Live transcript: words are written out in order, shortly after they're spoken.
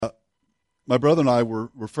my brother and I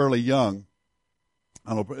were fairly young,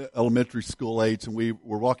 I don't know, elementary school age, and we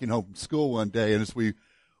were walking home from school one day, and as we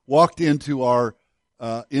walked into our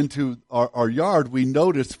yard, we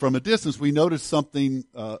noticed from a distance, something,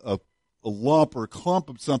 a lump or a clump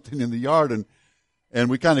of something in the yard, and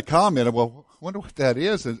we kind of commented, well, I wonder what that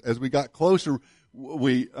is. As we got closer,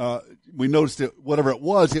 we noticed that whatever it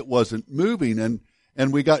wasn't moving,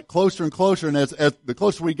 and we got closer and closer, and as the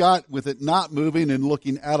closer we got with it not moving and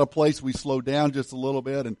looking out of place, we slowed down just a little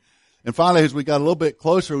bit, and finally, as we got a little bit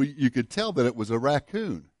closer, you could tell that it was a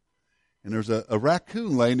raccoon. And there's a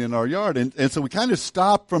raccoon laying in our yard. And so we kind of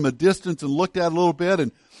stopped from a distance and looked at it a little bit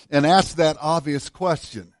and asked that obvious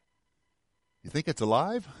question. You think it's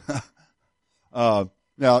alive? Now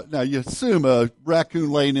you assume a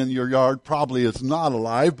raccoon laying in your yard probably is not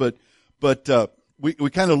alive, but we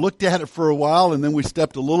kind of looked at it for a while, and then we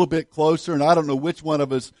stepped a little bit closer, and I don't know which one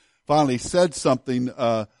of us finally said something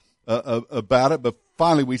about it, but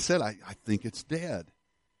finally we said, I think it's dead.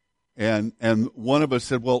 And one of us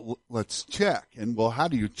said, well, let's check. And, well, how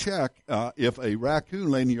do you check if a raccoon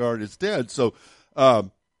laying in your yard is dead? So,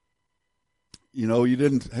 you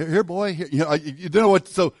didn't, here, boy, here, you didn't know what,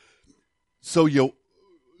 so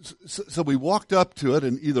we walked up to it,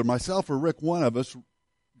 and either myself or Rick, one of us,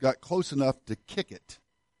 got close enough to kick it.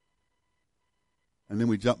 And then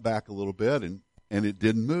we jumped back a little bit, and it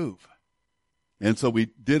didn't move. And so we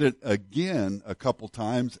did it again a couple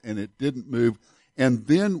times, and it didn't move. And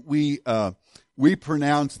then we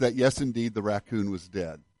pronounced that, yes, indeed, the raccoon was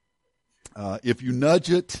dead. If you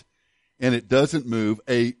nudge it and it doesn't move,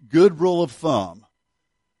 a good rule of thumb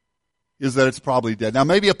is that it's probably dead. Now,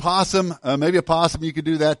 maybe a possum you could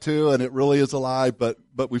do that too, and it really is alive, but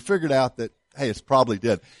we figured out that, hey, it's probably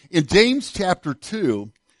dead. In James chapter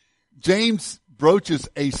 2, James broaches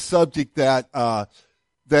a subject that's a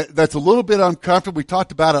little bit uncomfortable. We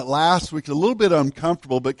talked about it last week. It's a little bit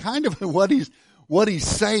uncomfortable, but kind of what he's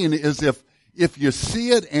saying is if you see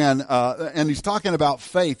it, and he's talking about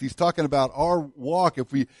faith. He's talking about our walk.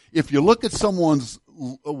 If you look at someone's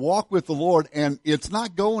walk with the Lord and it's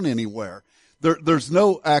not going anywhere, there's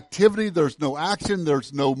no activity, there's no action,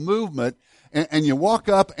 there's no movement, and you walk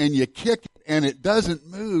up and you kick it and it doesn't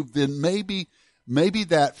move, then maybe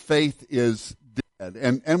that faith is dead.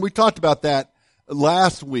 And we talked about that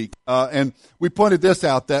last week, and we pointed this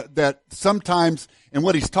out, that sometimes, and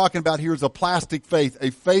what he's talking about here is a plastic faith.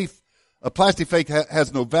 A plastic faith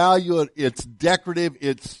has no value, it's decorative,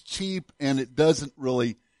 it's cheap, and it doesn't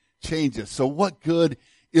really change us. So what good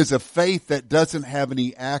is a faith that doesn't have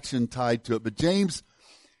any action tied to it? But James,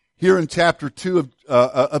 here in chapter 2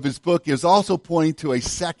 of his book, is also pointing to a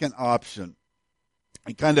second option.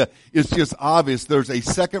 It kind of is just obvious. There's a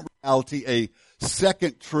second reality, a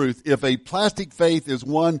second truth. If a plastic faith is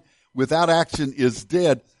one without action is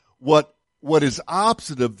dead, what is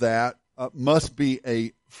opposite of that must be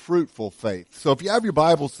a fruitful faith. So if you have your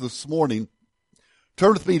Bibles this morning,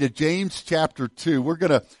 turn with me to James chapter 2. We're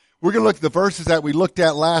gonna look at the verses that we looked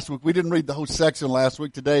at last week. We didn't read the whole section last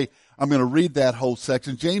week. Today I'm going to read that whole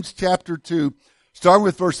section. James chapter 2, starting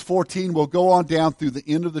with verse 14. We'll go on down through the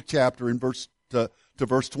end of the chapter in verse to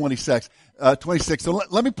verse 26. So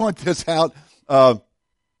let me point this out.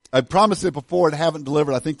 I promised it before and haven't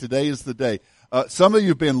delivered. I think today is the day. Some of you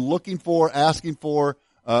have been asking for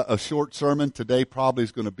a short sermon. Today probably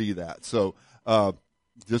is going to be that. So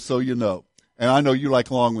just so you know. And I know you like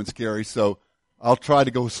long ones, Gary, so I'll try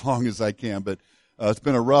to go as long as I can. But it's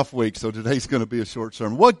been a rough week, so today's going to be a short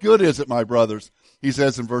sermon. What good is it, my brothers, he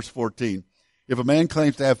says in verse 14, if a man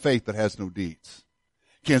claims to have faith but has no deeds?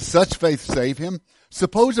 Can such faith save him?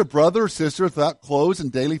 Suppose a brother or sister without clothes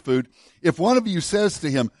and daily food, if one of you says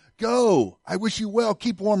to him, go, I wish you well,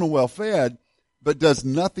 keep warm and well fed, but does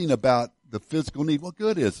nothing about the physical need, what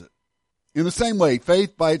good is it? In the same way,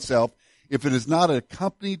 faith by itself, if it is not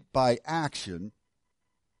accompanied by action,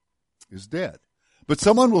 is dead. But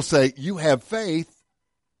someone will say, you have faith,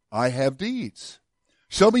 I have deeds.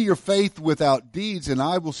 Show me your faith without deeds, and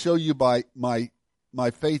I will show you by my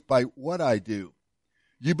faith by what I do.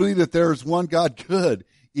 You believe that there is one God? Good.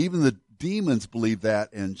 Even the demons believe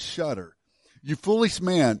that and shudder. You foolish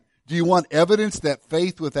man, do you want evidence that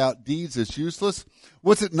faith without deeds is useless?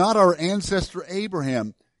 Was it not our ancestor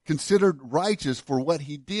Abraham considered righteous for what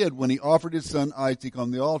he did when he offered his son Isaac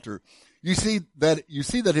on the altar? You see that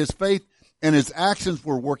his faith and his actions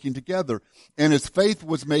were working together, and his faith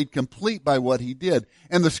was made complete by what he did.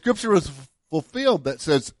 And the scripture is fulfilled that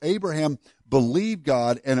says Abraham believed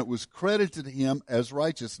God, and it was credited to him as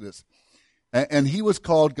righteousness. And he was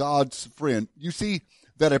called God's friend. You see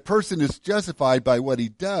that a person is justified by what he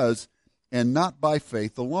does and not by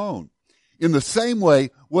faith alone. In the same way,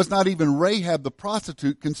 was not even Rahab the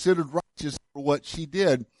prostitute considered righteous for what she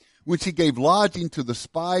did when she gave lodging to the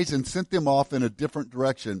spies and sent them off in a different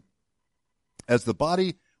direction? As the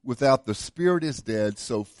body without the spirit is dead,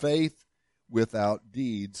 so faith without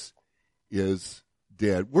deeds is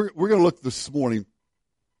dead. We're going to look this morning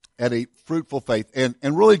at a fruitful faith, and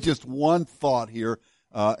really just one thought here,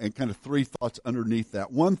 and kind of three thoughts underneath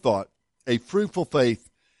that. One thought: a fruitful faith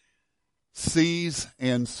sees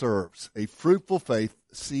and serves. A fruitful faith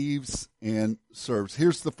sees and serves.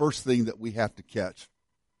 Here's the first thing that we have to catch.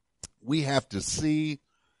 We have to see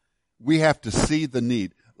the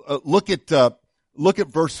need. Look at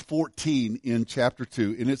verse 14 in chapter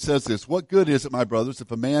 2, and it says this: "What good is it, my brothers,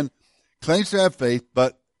 if a man claims to have faith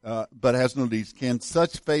but has no deeds? Can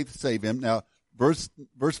such faith save him?" Now, verse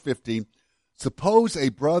 15. "Suppose a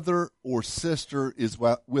brother or sister is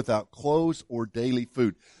without clothes or daily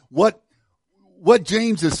food." What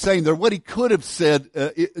James is saying there, what he could have said,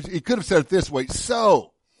 he could have said it this way: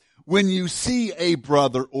 so, when you see a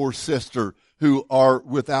brother or sister who are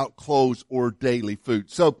without clothes or daily food.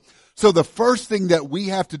 So the first thing that we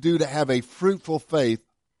have to do to have a fruitful faith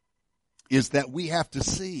is that we have to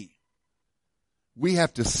see. We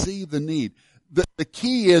have to see the need. The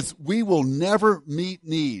key is we will never meet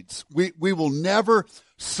needs. We will never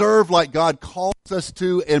serve like God calls us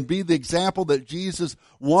to and be the example that Jesus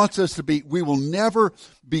wants us to be. We will never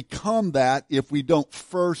become that if we don't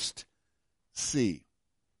first see.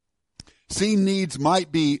 Seeing needs might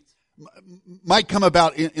come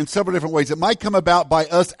about in several different ways. It might come about by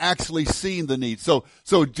us actually seeing the need. So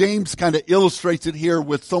James kind of illustrates it here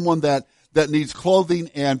with someone that needs clothing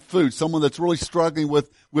and food, someone that's really struggling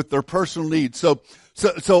with their personal needs.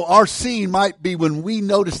 So our seeing might be when we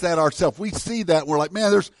notice that ourselves. We see that and we're like,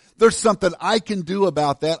 man, there's something I can do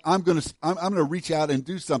about that. I'm gonna reach out and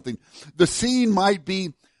do something. The seeing might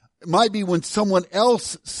be when someone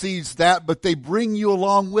else sees that, but they bring you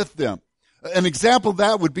along with them. An example of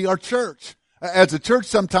that would be our church. As a church,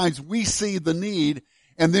 sometimes we see the need,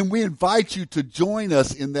 and then we invite you to join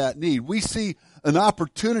us in that need. We see an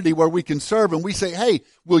opportunity where we can serve, and we say, hey,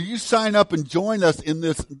 will you sign up and join us in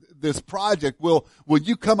this project? Will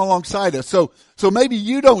you come alongside us? So maybe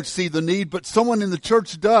you don't see the need, but someone in the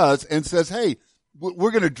church does and says, hey, we're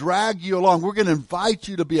going to drag you along. We're going to invite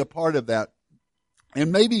you to be a part of that.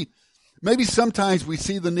 And maybe sometimes we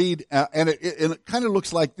see the need, and it kind of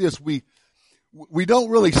looks like this. We don't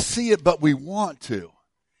really see it, but we want to.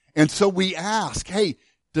 And so we ask, hey,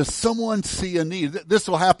 does someone see a need? This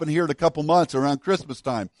will happen here in a couple months around Christmas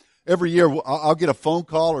time. Every year I'll get a phone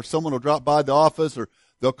call, or someone will drop by the office, or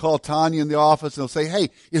they'll call Tanya in the office and they'll say, hey,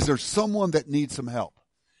 is there someone that needs some help?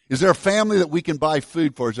 Is there a family that we can buy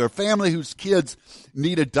food for? Is there a family whose kids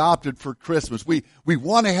need adopted for Christmas? We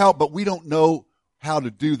want to help, but we don't know how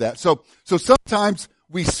to do that. So sometimes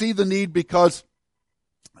we see the need because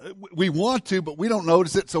we want to, but we don't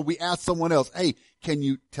notice it, so we ask someone else, hey, can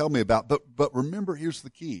you tell me about? But remember, here's the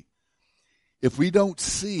key. If we don't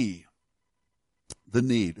see the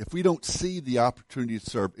need, if we don't see the opportunity to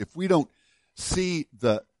serve, if we don't see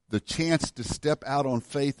the chance to step out on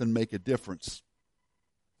faith and make a difference,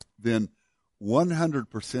 then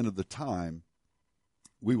 100% of the time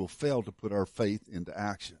we will fail to put our faith into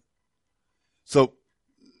action. So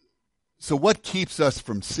what keeps us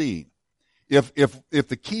from seeing? If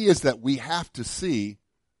the key is that we have to see,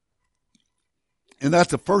 and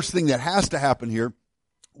that's the first thing that has to happen here,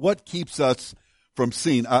 what keeps us from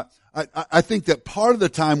seeing? I think that part of the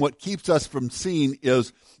time what keeps us from seeing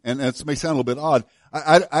is, and this may sound a little bit odd,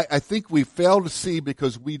 I think we fail to see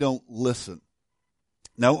because we don't listen.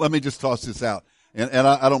 Now, let me just toss this out. And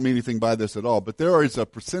I don't mean anything by this at all, but there is a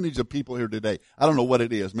percentage of people here today, I don't know what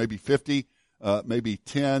it is, maybe 50, maybe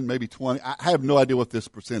 10, maybe 20. I have no idea what this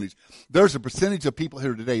percentage. There's a percentage of people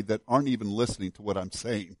here today that aren't even listening to what I'm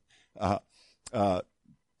saying. I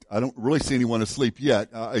don't really see anyone asleep yet.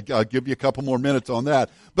 I'll give you a couple more minutes on that.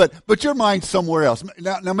 But your mind's somewhere else.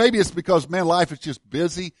 Now maybe it's because, man, life is just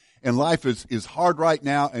busy and life is hard right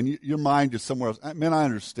now, and your mind is somewhere else. Man, I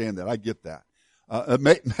understand that. I get that.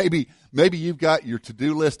 Maybe you've got your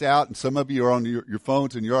to-do list out, and some of you are on your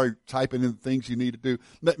phones and you're already typing in the things you need to do.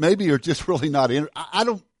 Maybe you're just really not in. I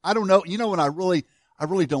don't know. You know, when I really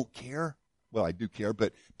don't care. Well, I do care,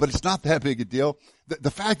 but it's not that big a deal.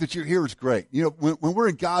 The fact that you're here is great. You know, when we're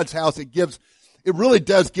in God's house, it really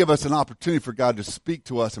does give us an opportunity for God to speak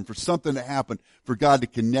to us and for something to happen, for God to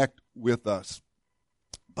connect with us.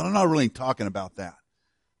 But I'm not really talking about that.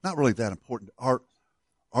 Not really that important. Are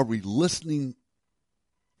we listening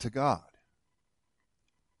to God?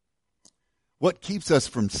 What keeps us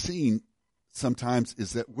from seeing sometimes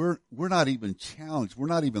is that we're not even challenged. We're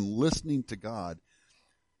not even listening to God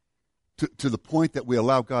to the point that we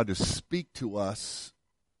allow God to speak to us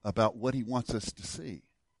about what he wants us to see.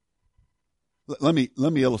 Let me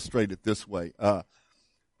illustrate it this way.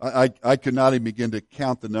 I could not even begin to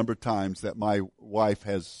count the number of times that my wife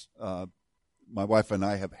and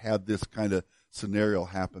I have had this kind of scenario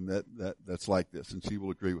happen that's like this, and she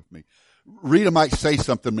will agree with me. Rita might say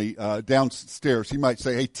something to me downstairs. She might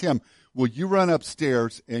say, "Hey, Tim, will you run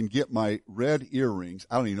upstairs and get my red earrings?"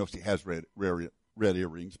 I don't even know if she has red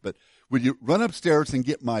earrings, but will you run upstairs and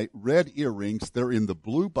get my red earrings? They're in the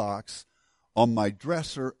blue box on my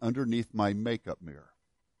dresser underneath my makeup mirror.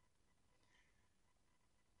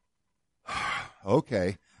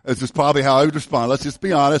 Okay. This is probably how I would respond. Let's just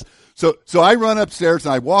be honest. So I run upstairs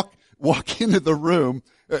and I walk into the room.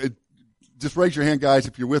 Just raise your hand, guys,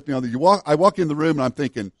 if you're with me on the. I walk in the room and I'm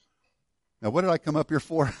thinking, now what did I come up here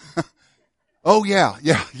for? Oh yeah.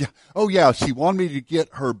 Oh yeah. She wanted me to get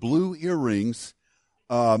her blue earrings,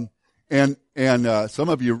 and some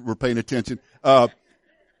of you were paying attention.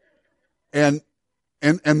 And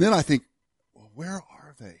then I think, well, where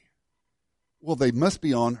are they? Well, they must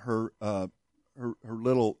be on her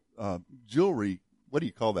little jewelry. What do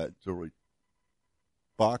you call that jewelry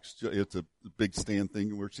box? It's a big stand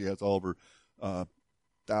thing where she has all of her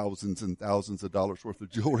thousands and thousands of dollars worth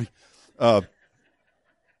of jewelry. Well,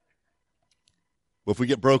 if we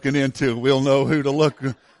get broken into, we'll know who to look.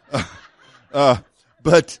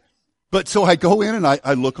 But so I go in and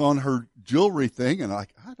I look on her jewelry thing, and I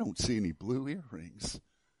don't see any blue earrings.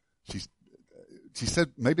 She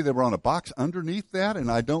said maybe they were on a box underneath that,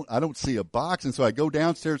 and I don't see a box. And so I go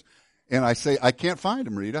downstairs and I say, "I can't find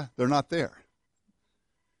them, Rita. They're not there."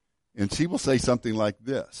 And she will say something like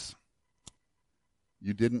this: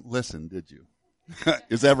 "You didn't listen, did you?"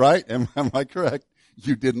 Is that right? Am I correct?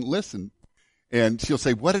 You didn't listen. And she'll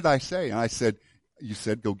say, "What did I say?" And I said, "You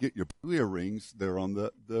said go get your blue earrings. They're on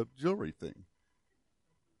the jewelry thing."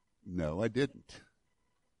 No, I didn't.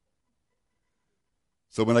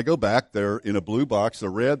 So when I go back, they're in a blue box. They're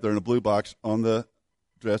red. They're in a blue box on the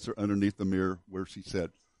dresser underneath the mirror where she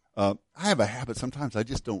said. I have a habit. Sometimes I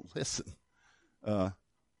just don't listen.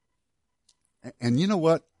 And you know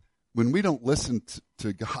what? When we don't listen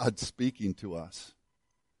to God speaking to us,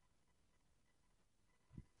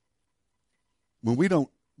 when we don't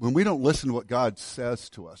listen to what God says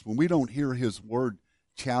to us, when we don't hear his word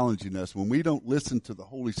challenging us, when we don't listen to the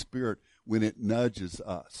Holy Spirit when it nudges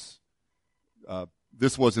us.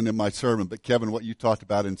 This wasn't in my sermon, but Kevin, what you talked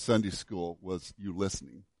about in Sunday school was you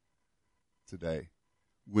listening today.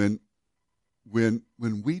 When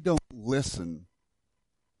we don't listen,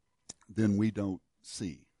 then we don't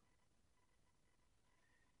see.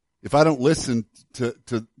 If I don't listen to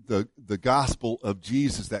the gospel of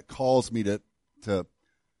Jesus that calls me to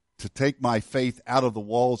take my faith out of the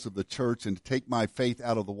walls of the church, and to take my faith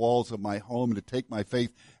out of the walls of my home, and to take my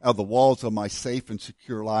faith out of the walls of my safe and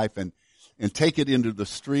secure life, and take it into the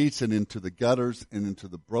streets and into the gutters and into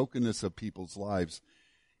the brokenness of people's lives.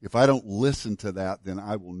 If I don't listen to that, then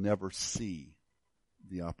I will never see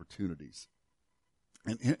the opportunities.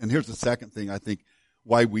 And here's the second thing I think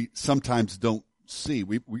why we sometimes don't see.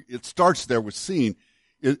 It starts there with seeing.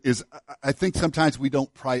 Is I think sometimes we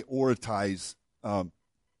don't prioritize. And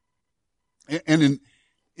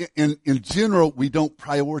in general, we don't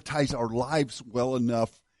prioritize our lives well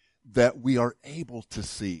enough that we are able to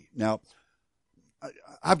see. Now,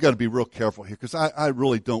 I've got to be real careful here because I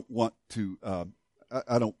really don't want to.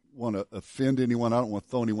 I don't want to offend anyone. I don't want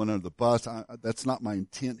to throw anyone under the bus. That's not my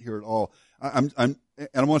intent here at all. And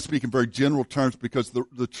I want to speak in very general terms because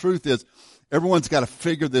the truth is everyone's got to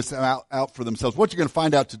figure this out for themselves. What you're going to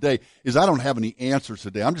find out today is I don't have any answers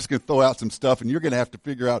today. I'm just going to throw out some stuff, and you're going to have to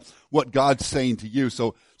figure out what God's saying to you.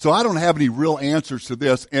 So I don't have any real answers to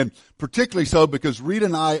this, and particularly so because Rita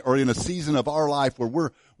and I are in a season of our life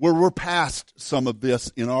where we're past some of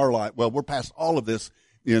this in our life. Well, we're past all of this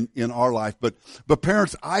in our life. But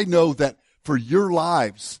parents, I know that for your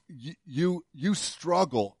lives, you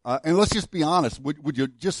struggle. And let's just be honest. Would you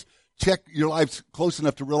just check your lives close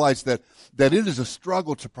enough to realize that it is a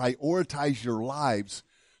struggle to prioritize your lives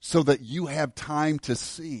so that you have time to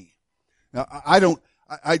see? Now, I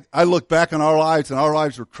look back on our lives, and our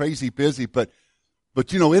lives were crazy busy, but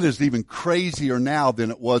you know, it is even crazier now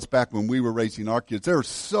than it was back when we were raising our kids. There are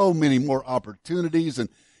so many more opportunities and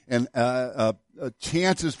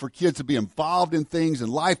chances for kids to be involved in things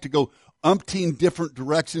and life to go umpteen different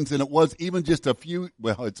directions than it was even just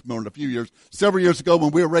it's more than a few years, several years ago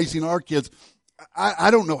when we were raising our kids.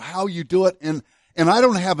 I don't know how you do it, and I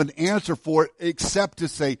don't have an answer for it except to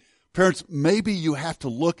say, parents, maybe you have to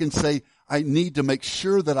look and say, I need to make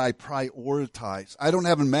sure that I prioritize. I don't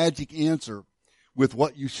have a magic answer with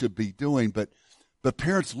what you should be doing, but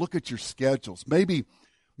parents, look at your schedules. Maybe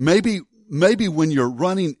when you're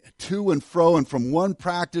running to and fro and from one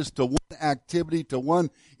practice to one activity to one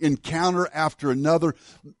encounter after another,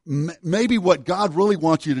 maybe what God really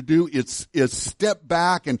wants you to do is step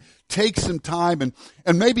back and take some time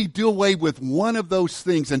and maybe do away with one of those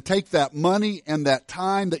things and take that money and that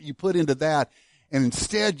time that you put into that and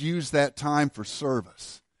instead use that time for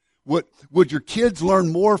service. Would your kids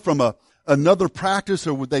learn more from another practice,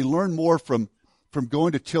 or would they learn more from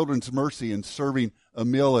going to Children's Mercy and serving a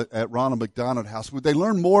meal at Ronald McDonald House? Would they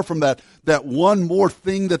learn more from that one more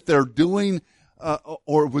thing that they're doing,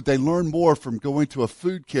 or would they learn more from going to a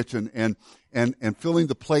food kitchen and filling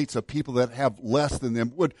the plates of people that have less than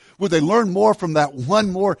them? Would they learn more from that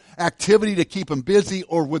one more activity to keep them busy,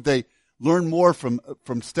 or would they learn more from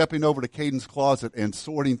stepping over to Caden's closet and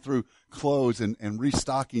sorting through clothes and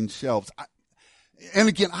restocking shelves? And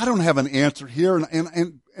again, I don't have an answer here,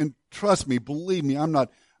 and trust me, believe me, I'm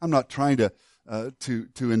not trying to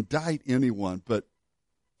indict anyone, but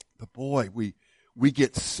boy, we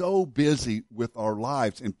get so busy with our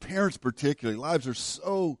lives, and parents particularly, lives are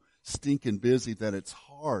so stinking busy that it's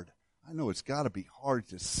hard. I know it's got to be hard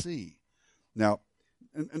to see. Now,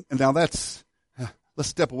 and now let's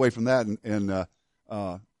step away from that, and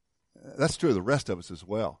that's true of the rest of us as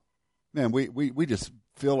well. Man, we just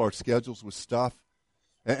fill our schedules with stuff,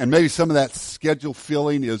 and maybe some of that schedule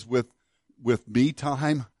filling is with me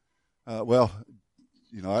time. I want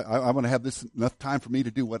to have this enough time for me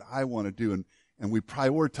to do what I want to do, and we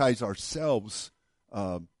prioritize ourselves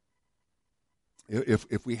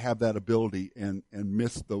if we have that ability and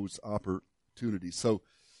miss those opportunities. So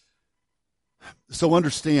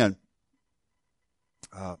understand,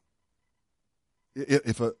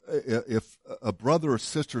 if a brother or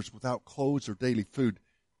sister is without clothes or daily food,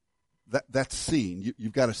 that's seen.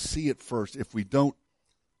 You've got to see it first. If we don't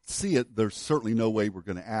see it, there's certainly no way we're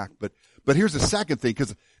going to act. But here's the second thing,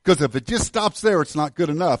 because if it just stops there, it's not good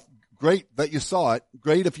enough. Great that you saw it.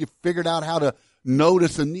 Great if you figured out how to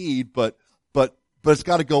notice a need, but it's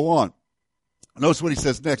got to go on. Notice what he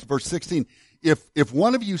says next, verse 16. If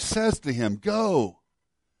one of you says to him, "Go,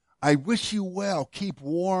 I wish you well, keep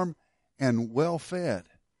warm and well fed."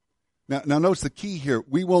 Now notice the key here.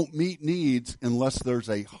 We won't meet needs unless there's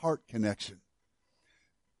a heart connection.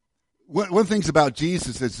 One of the things about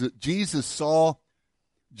Jesus is that Jesus saw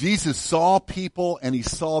people and he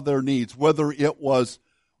saw their needs, whether it was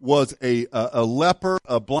a leper,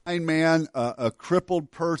 a blind man, a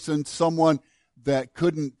crippled person, someone that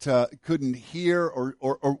couldn't hear, or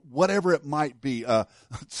whatever it might be,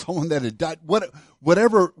 someone that had died,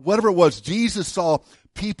 whatever it was. Jesus saw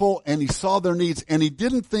people and he saw their needs, and he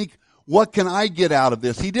didn't think, what can I get out of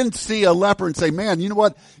this? He didn't see a leper and say, man, you know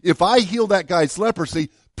what? If I heal that guy's leprosy,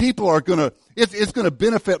 people are it's going to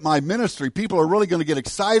benefit my ministry. People are really going to get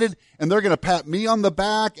excited, and they're going to pat me on the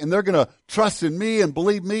back, and they're going to trust in me and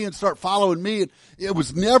believe me and start following me. It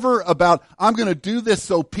was never about, I'm going to do this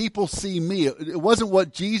so people see me. It wasn't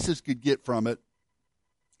what Jesus could get from it.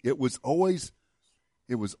 It was always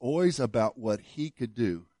about what he could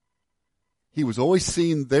do. He was always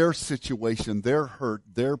seeing their situation, their hurt,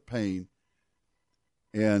 their pain,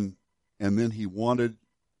 and then he wanted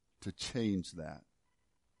to change that.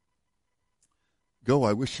 Go,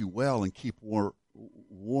 I wish you well, and keep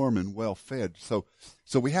warm and well fed. So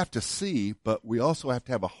we have to see, but we also have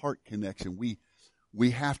to have a heart connection. We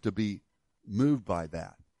have to be moved by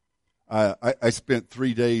that. I spent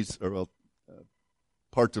 3 days,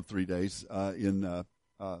 parts of 3 days, in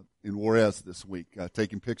Juarez this week,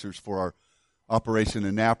 taking pictures for our operation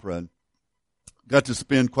in Napra, and got to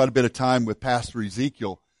spend quite a bit of time with Pastor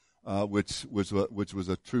Ezekiel, which was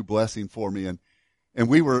a true blessing for me. And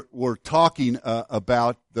we were talking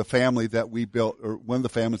about the family that we built, or one of the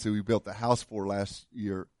families that we built the house for last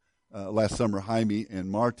summer, Jaime and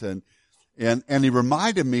Marta. And he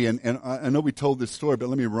reminded me, and I know we told this story, but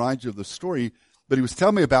let me remind you of the story. But he was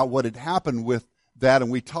telling me about what had happened with that, and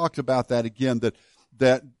we talked about that again,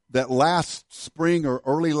 that last spring or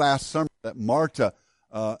early last summer, that Marta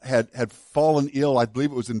had fallen ill. I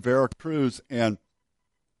believe it was in Veracruz, and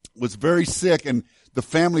was very sick, and the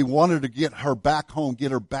family wanted to get her back home,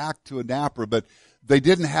 get her back to Napra, but they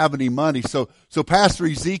didn't have any money. So Pastor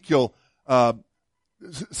Ezekiel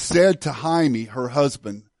said to Jaime, her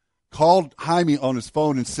husband, called Jaime on his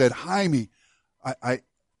phone and said, "Jaime,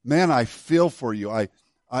 I feel for you.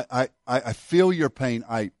 I feel your pain.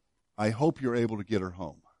 I hope you're able to get her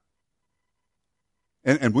home.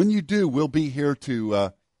 And when you do, we'll be here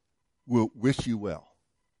to we'll wish you well."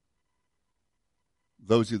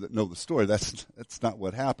 those of you that know the story, that's not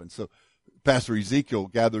what happened. So Pastor Ezekiel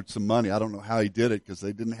gathered some money. I don't know how he did it because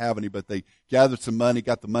they didn't have any, but they gathered some money,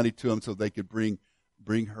 got the money to him so they could bring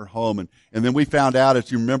her home. And then we found out,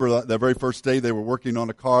 as you remember, the very first day they were working on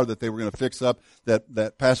a car that they were going to fix up,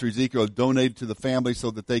 that Pastor Ezekiel had donated to the family so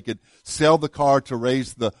that they could sell the car to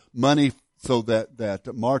raise the money so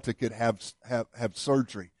that Marta could have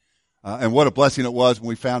surgery. And what a blessing it was when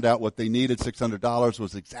we found out what they needed. $600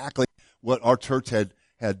 was exactly what our church had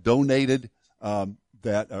donated. Or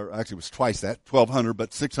actually it was twice that, $1,200, but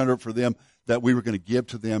 $600 for them that we were going to give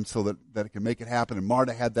to them so that it could make it happen. And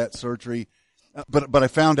Marta had that surgery. But I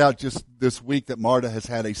found out just this week that Marta has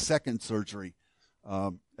had a second surgery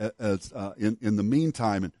in the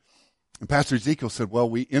meantime. And Pastor Ezekiel said, well,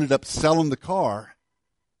 we ended up selling the car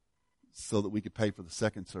so that we could pay for the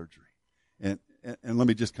second surgery. And let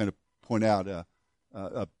me just kind of point out, at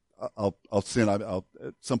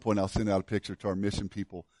some point I'll send out a picture to our mission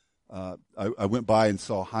people. I went by and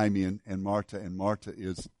saw Jaime and Marta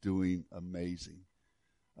is doing amazing.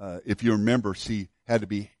 If you remember, she had to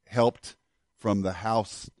be helped from the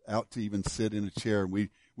house out to even sit in a chair. We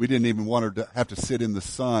didn't even want her to have to sit in the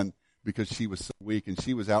sun because she was so weak, and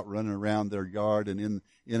she was out running around their yard and in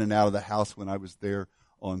and out of the house when I was there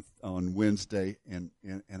on Wednesday, and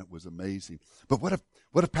it was amazing. But what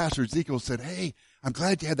if Pastor Ezekiel said, hey, I'm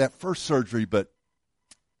glad you had that first surgery, but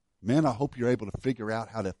man, I hope you're able to figure out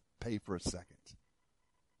how to pay for a second.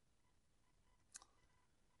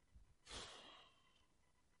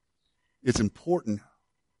 It's important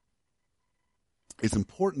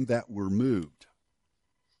that we're moved.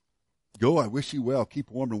 Go, I wish you well.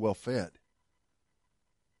 Keep warm and well fed.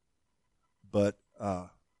 But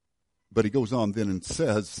he goes on then and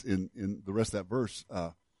says in the rest of that verse,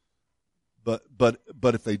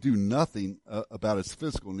 but if they do nothing about his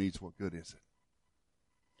physical needs, what good is it?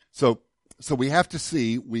 So we have to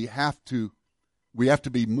see, we have to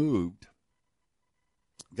be moved.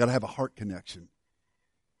 We've got to have a heart connection.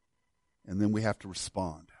 And then we have to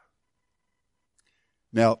respond.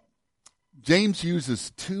 Now, James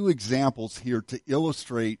uses two examples here to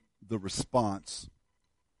illustrate the response.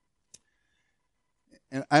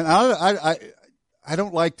 And I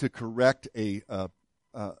don't like to correct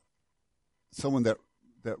someone that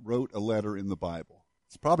wrote a letter in the Bible.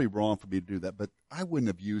 It's probably wrong for me to do that, but I wouldn't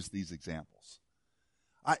have used these examples.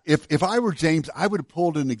 If I were James, I would have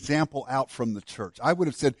pulled an example out from the church. I would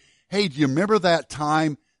have said, "Hey, do you remember that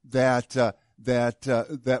time that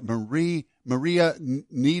Maria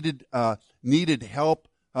needed help?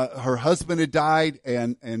 Her husband had died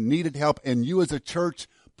and needed help, and you as a church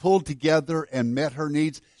pulled together and met her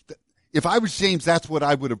needs." If I was James, that's what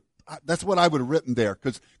I would have written there,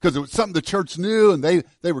 because it was something the church knew and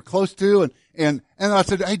they were close to, and I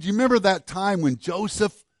said, "Hey, do you remember that time when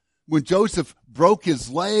Joseph broke his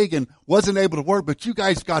leg and wasn't able to work, but you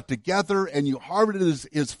guys got together and you harvested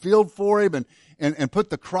his field for him and put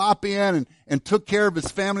the crop in and took care of his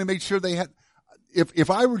family, made sure they had." If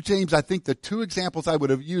I were James, I think the two examples I would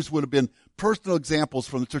have used would have been personal examples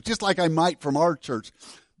from the church, just like I might from our church.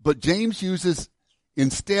 But James uses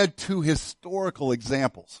instead two historical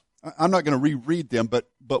examples. I'm not going to reread them, but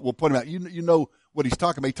we'll point them out. You know what he's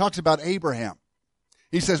talking about. He talks about Abraham.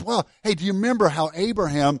 He says, well, hey, do you remember how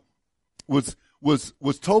Abraham was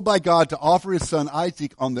told by God to offer his son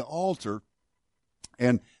Isaac on the altar,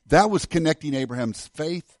 and that was connecting Abraham's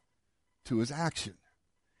faith to his action.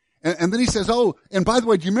 And then he says, oh, and by the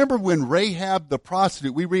way, do you remember when Rahab the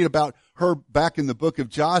prostitute, we read about her back in the book of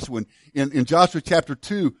Joshua, in Joshua chapter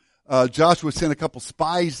 2, Joshua sent a couple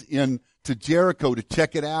spies in to Jericho to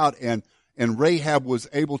check it out, and Rahab was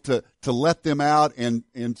able to let them out and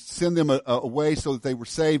send them away so that they were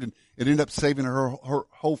saved, and it ended up saving her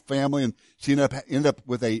whole family, and she ended up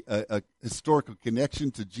with a historical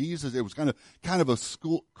connection to Jesus. It was kind of a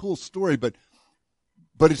cool story, but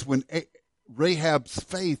it's when Rahab's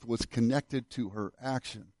faith was connected to her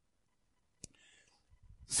action.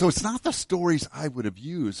 So it's not the stories I would have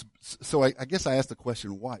used. So I guess I asked the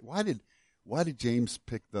question, why? Why did James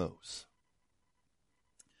pick those?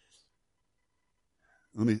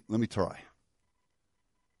 Let me try.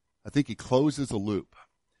 I think he closes a loop.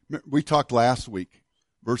 We talked last week,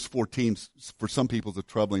 verse 14, for some people, is a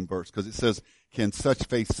troubling verse because it says, "Can such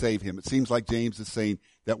faith save him?" It seems like James is saying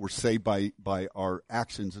that we're saved by our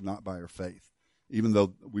actions and not by our faith, even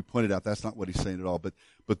though we pointed out that's not what he's saying at all.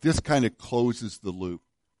 But this kind of closes the loop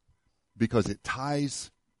because it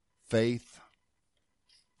ties faith,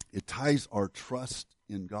 it ties our trust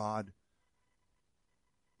in God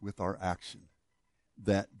with our action,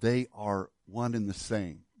 that they are one and the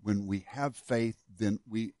same. When we have faith, then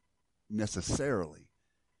we necessarily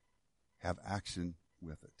have action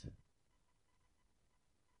with it.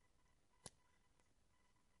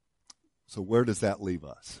 So where does that leave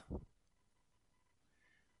us?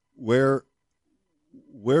 Where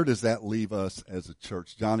does that leave us as a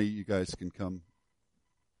church? Johnny, you guys can come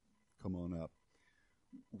on up.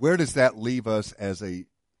 Where does that leave us as a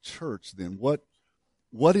church then?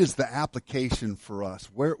 What is the application for us?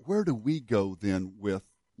 Where do we go then with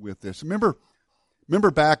this? Remember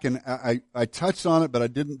back in, I touched on it, but I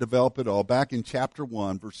didn't develop it all. Back in chapter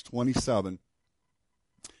 1, verse 27,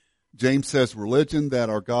 James says, religion that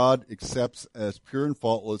our God accepts as pure and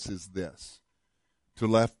faultless is this: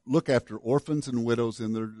 to look after orphans and widows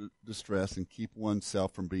in their distress and keep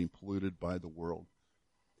oneself from being polluted by the world.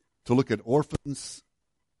 To look at orphans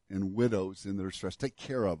and widows in their distress, take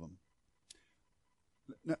care of them.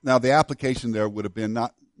 Now, the application there would have been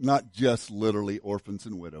not just literally orphans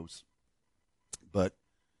and widows, but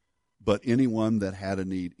anyone that had a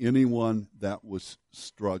need, anyone that was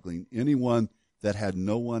struggling, anyone that had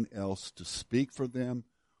no one else to speak for them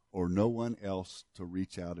or no one else to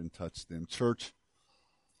reach out and touch them. Church,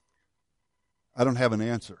 I don't have an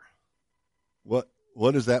answer. What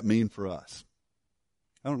does that mean for us?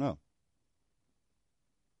 I don't know.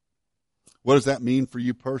 What does that mean for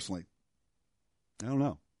you personally? I don't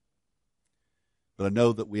know. But I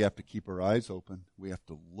know that we have to keep our eyes open. We have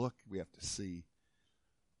to look. We have to see.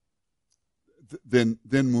 Then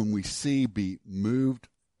when we see, be moved,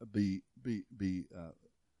 be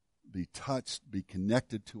touched, be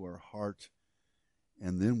connected to our heart,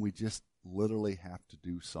 and then we just literally have to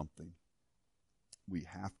do something. We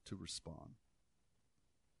have to respond.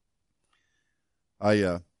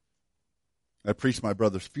 I preached my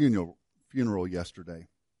brother's funeral yesterday.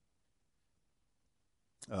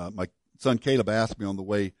 My son Caleb asked me on the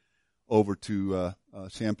way over to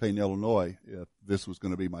Champaign, Illinois, if this was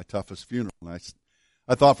going to be my toughest funeral. And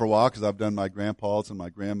I thought for a while, because I've done my grandpa's and my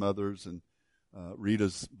grandmother's and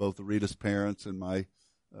both of Rita's parents and my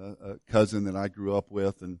cousin that I grew up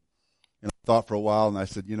with. And I thought for a while, and I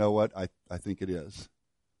said, you know what, I think it is.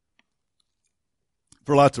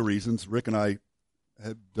 For lots of reasons. Rick and I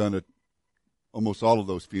have done almost all of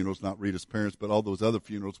those funerals, not Rita's parents, but all those other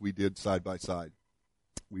funerals we did side by side.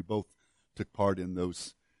 We both took part in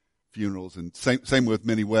those funerals, and same with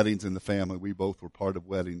many weddings in the family. We both were part of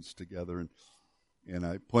weddings together, and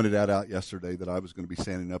I pointed that out yesterday that I was going to be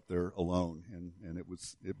standing up there alone, and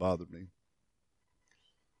it bothered me.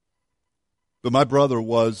 But my brother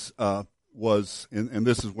was, and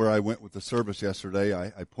this is where I went with the service yesterday.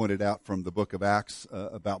 I pointed out from the book of Acts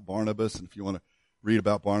about Barnabas, and if you want to read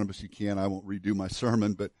about Barnabas, you can. I won't redo my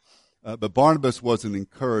sermon, but Barnabas was an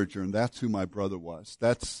encourager, and that's who my brother was.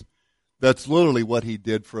 That's literally what he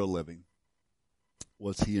did for a living,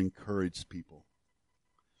 was he encouraged people.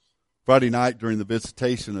 Friday night during the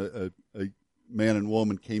visitation, a man and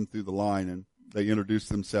woman came through the line, and they introduced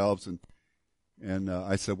themselves, and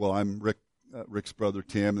I said, well, I'm Rick's brother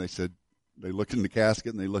Tim. And they looked in the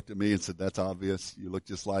casket and they looked at me and said, that's obvious. You look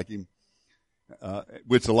just like him.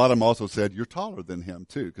 Which a lot of them also said, you're taller than him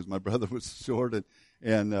too, because my brother was short.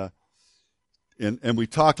 And we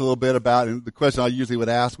talked a little bit about, and the question I usually would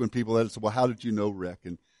ask when people had said, well, how did you know Rick?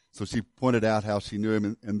 And so she pointed out how she knew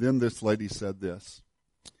him. And then this lady said this.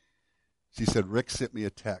 She said, Rick sent me a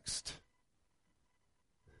text.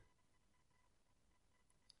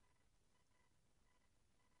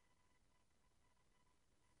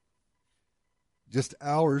 Just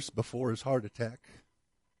hours before his heart attack.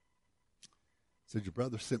 Said, your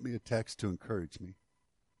brother sent me a text to encourage me.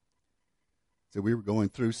 Said we were going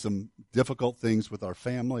through some difficult things with our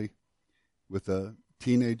family, with a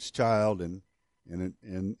teenage child, and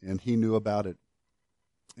he knew about it.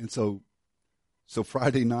 And so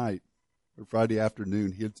Friday night or Friday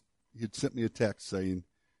afternoon, he had sent me a text saying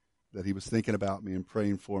that he was thinking about me and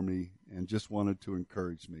praying for me and just wanted to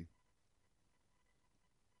encourage me.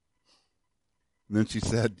 And then she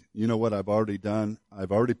said, you know what I've already done?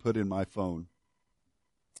 I've already put in my phone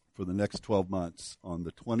for the next 12 months on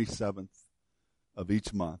the 27th of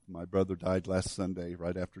each month. My brother died last Sunday,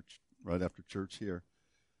 right after church here.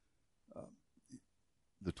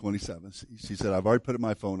 The 27th. She said, I've already put in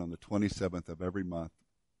my phone on the 27th of every month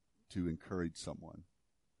to encourage someone.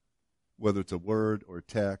 Whether it's a word or a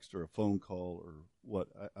text or a phone call or what.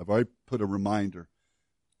 I've already put a reminder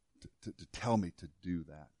to tell me to do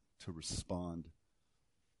that, to respond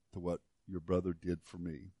to what your brother did for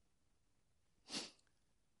me.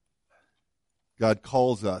 God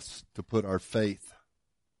calls us to put our faith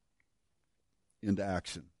into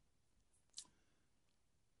action.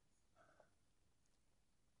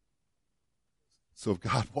 So if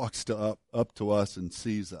God walks up to us and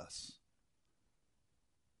sees us,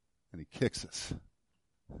 and he kicks us,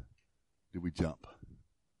 do we jump?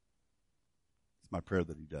 It's my prayer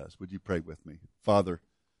that he does. Would you pray with me? Father,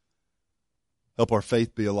 help our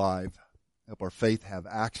faith be alive. Help our faith have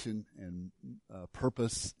action and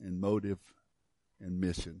purpose and motive and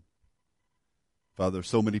mission. Father,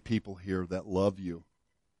 so many people here that love you,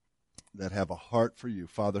 that have a heart for you.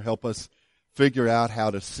 Father, help us figure out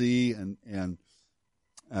how to see and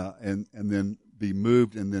then be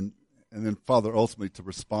moved and then Father, ultimately to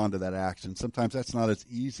respond to that action. Sometimes that's not as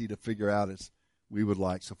easy to figure out as we would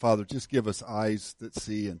like. So Father, just give us eyes that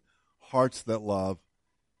see and hearts that love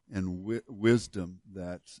and wisdom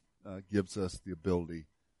that gives us the ability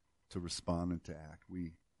to respond and to act.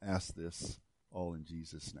 We ask this all in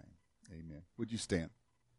Jesus' name. Amen. Would you stand?